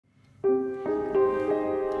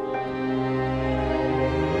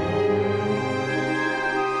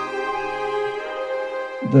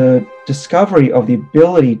the discovery of the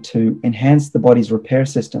ability to enhance the body's repair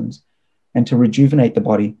systems and to rejuvenate the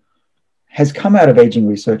body has come out of aging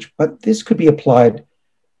research, but this could be applied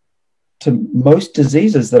to most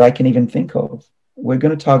diseases that I can even think of. We're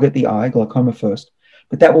going to target the eye, glaucoma first,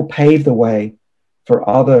 but that will pave the way for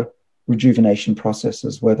other rejuvenation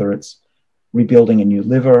processes, whether it's rebuilding a new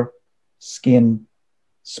liver, skin,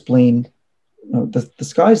 spleen. The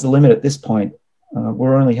sky's the limit at this point.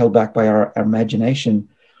 We're only held back by our imagination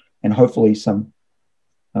and hopefully some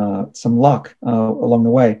luck along the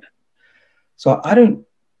way. So I don't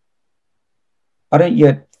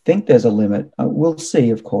yet think there's a limit. We'll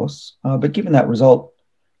see, of course. But given that result,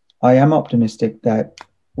 I am optimistic that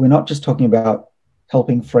we're not just talking about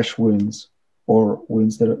helping fresh wounds or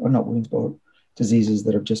wounds that are not wounds, but diseases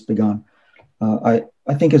that have just begun. I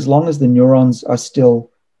think as long as the neurons are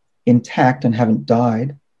still intact and haven't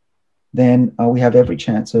died, then we have every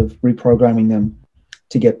chance of reprogramming them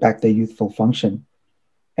to get back their youthful function.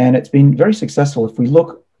 And it's been very successful. If we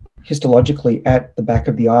look histologically at the back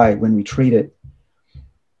of the eye when we treat it,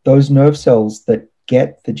 those nerve cells that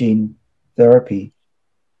get the gene therapy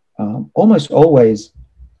almost always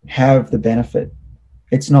have the benefit.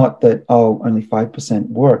 It's not that, oh, only 5%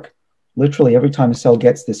 work. Literally every time a cell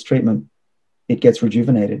gets this treatment, it gets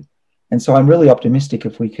rejuvenated. And so I'm really optimistic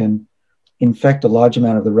if we can infect a large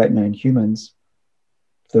amount of the retina in humans,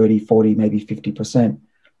 30, 40, maybe 50%,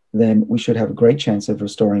 then we should have a great chance of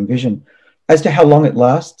restoring vision. As to how long it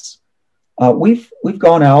lasts, we've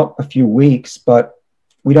gone out a few weeks, but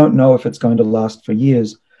we don't know if it's going to last for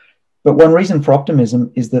years. But one reason for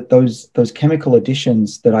optimism is that those chemical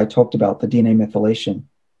additions that I talked about, the DNA methylation,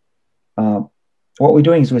 what we're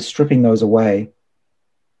doing is we're stripping those away.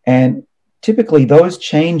 And typically those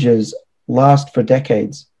changes last for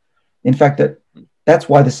decades. In fact, that's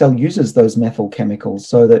why the cell uses those methyl chemicals,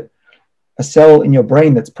 so that a cell in your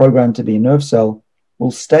brain that's programmed to be a nerve cell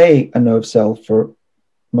will stay a nerve cell for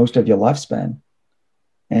most of your lifespan.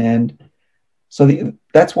 And so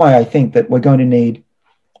that's why I think that we're going to need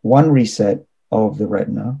one reset of the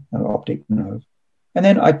retina, optic nerve. And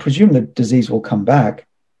then I presume the disease will come back.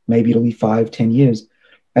 Maybe it'll be 5, 10 years.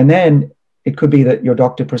 And then it could be that your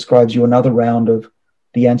doctor prescribes you another round of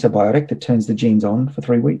the antibiotic that turns the genes on for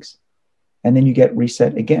 3 weeks. And then you get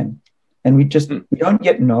reset again. And we don't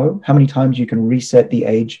yet know how many times you can reset the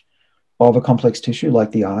age of a complex tissue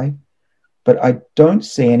like the eye. But I don't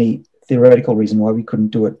see any theoretical reason why we couldn't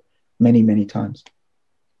do it many, many times.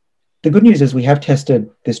 The good news is we have tested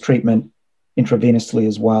this treatment intravenously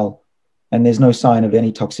as well. And there's no sign of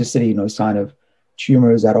any toxicity, no sign of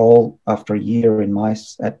tumors at all after a year in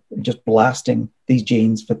mice at just blasting these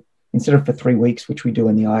genes instead of for 3 weeks, which we do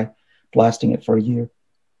in the eye, blasting it for a year.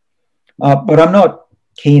 But I'm not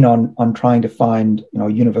keen on trying to find a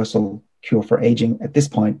universal cure for aging at this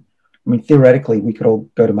point. I mean, theoretically, we could all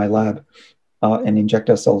go to my lab and inject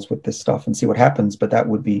ourselves with this stuff and see what happens, but that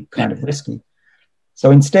would be kind of risky.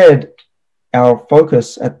 So instead, our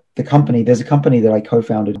focus at the company, there's a company that I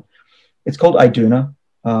co-founded. It's called Iduna.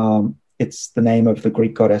 It's the name of the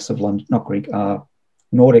Greek goddess of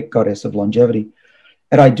Nordic goddess of longevity.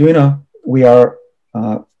 At Iduna, we are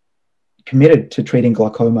committed to treating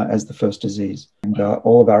glaucoma as the first disease. And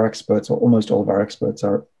all of our experts, or almost all of our experts,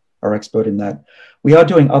 are expert in that. We are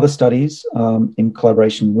doing other studies in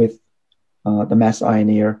collaboration with the Mass Eye and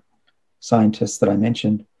Ear scientists that I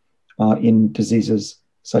mentioned in diseases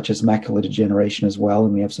such as macular degeneration as well,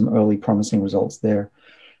 and we have some early promising results there.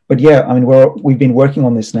 But yeah, I mean, we've been working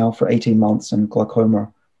on this now for 18 months, and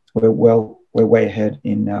glaucoma, we're way ahead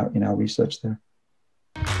in our research there.